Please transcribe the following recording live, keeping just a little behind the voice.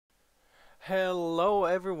Hello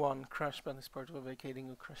everyone, Crash Band is part of Vacating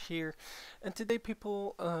with Crash here, and today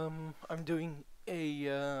people, I'm doing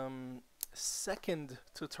a second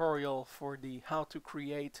tutorial for the how to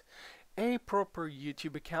create a proper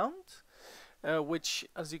YouTube account, which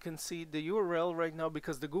as you can see the URL right now,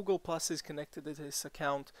 because the Google Plus is connected to this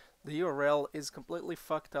account, the URL is completely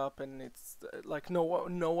fucked up and it's like no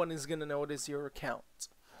one is gonna notice your account.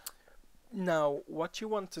 Now, what you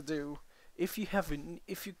want to do, if you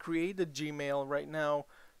create a Gmail right now,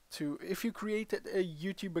 if you created a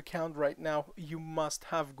YouTube account right now, you must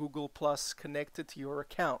have Google Plus connected to your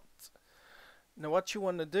account. Now, what you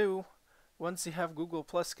want to do, once you have Google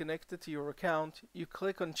Plus connected to your account, you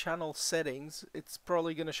click on channel settings. It's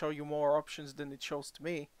probably going to show you more options than it shows to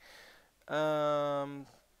me. As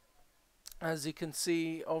you can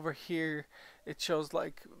see over here, it shows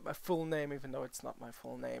like my full name, even though it's not my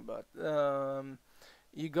full name, but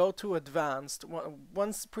you go to advanced.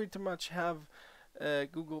 Once pretty much have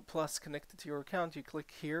Google Plus connected to your account, you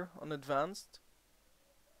click here on advanced.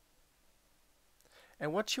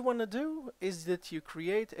 And what you want to do is that you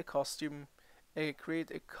create a customized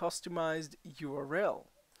URL,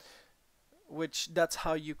 which that's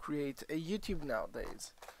how you create a YouTube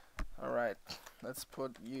nowadays. Alright, let's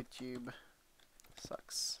put YouTube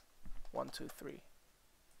sucks 1 2 3.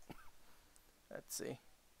 Let's see.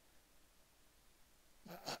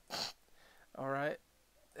 Alright,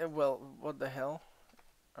 well, what the hell.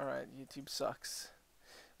 Alright, YouTube sucks,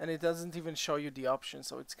 and it doesn't even show you the option,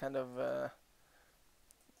 so it's kind of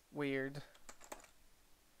weird.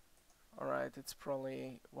 Alright, it's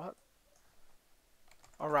probably what.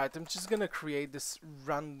 Alright, I'm just gonna create this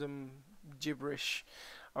random gibberish.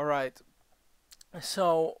 Alright,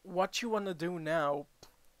 so what you want to do now,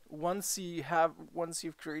 once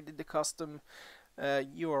you've created the custom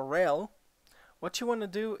URL, what you want to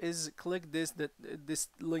do is click this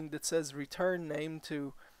link that says return name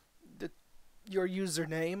to your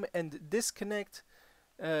username and disconnect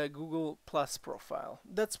Google Plus profile.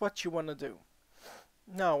 That's what you want to do.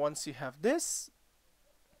 Now once you have this,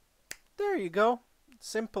 there you go,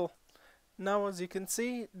 simple. Now as you can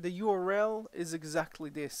see, the URL is exactly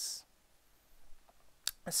this.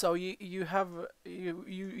 So all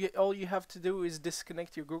you have to do is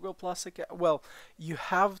disconnect your Google Plus account. Well, you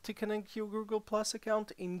have to connect your Google Plus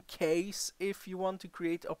account in case if you want to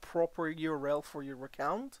create a proper URL for your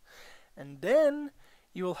account, and then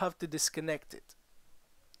you will have to disconnect it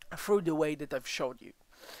through the way that I've showed you.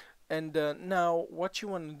 And now what you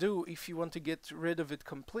want to do, if you want to get rid of it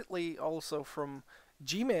completely also from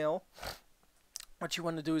Gmail, what you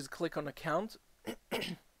want to do is click on account,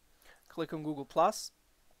 click on Google Plus.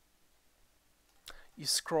 You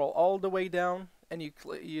scroll all the way down and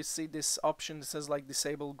you see this option that says like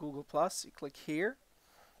disable Google Plus. You click here,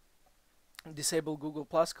 disable Google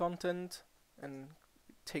Plus content, and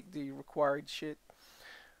take the required shit.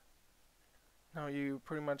 Now you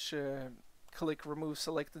pretty much click remove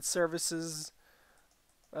selected services.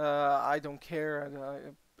 I don't care.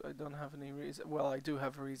 I don't have any reason. Well, I do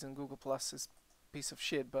have a reason. Google Plus is a piece of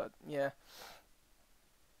shit, but yeah.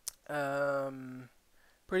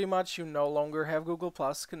 Pretty much you no longer have Google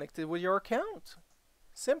Plus connected with your account.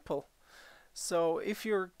 Simple. So if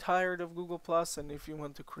you're tired of Google Plus and if you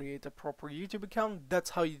want to create a proper YouTube account,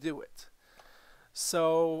 that's how you do it.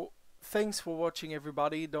 So thanks for watching,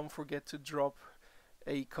 everybody. Don't forget to drop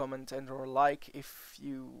a comment and or like if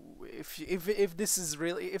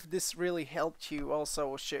this really helped you.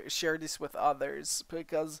 Also share this with others,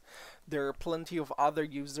 because there are plenty of other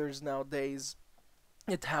users nowadays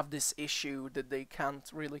that have this issue that they can't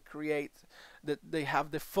really create, that they have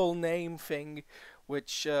the full name thing,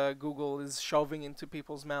 which Google is shoving into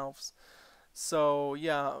people's mouths. So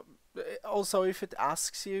yeah, also if it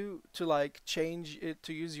asks you to like change it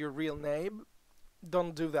to use your real name,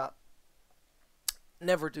 don't do that.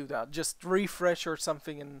 Never do that. Just refresh or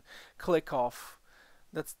something and click off.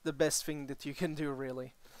 That's the best thing that you can do,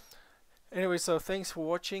 really. Anyway, so thanks for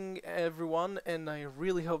watching, everyone, and I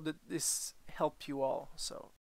really hope that this helped you all. So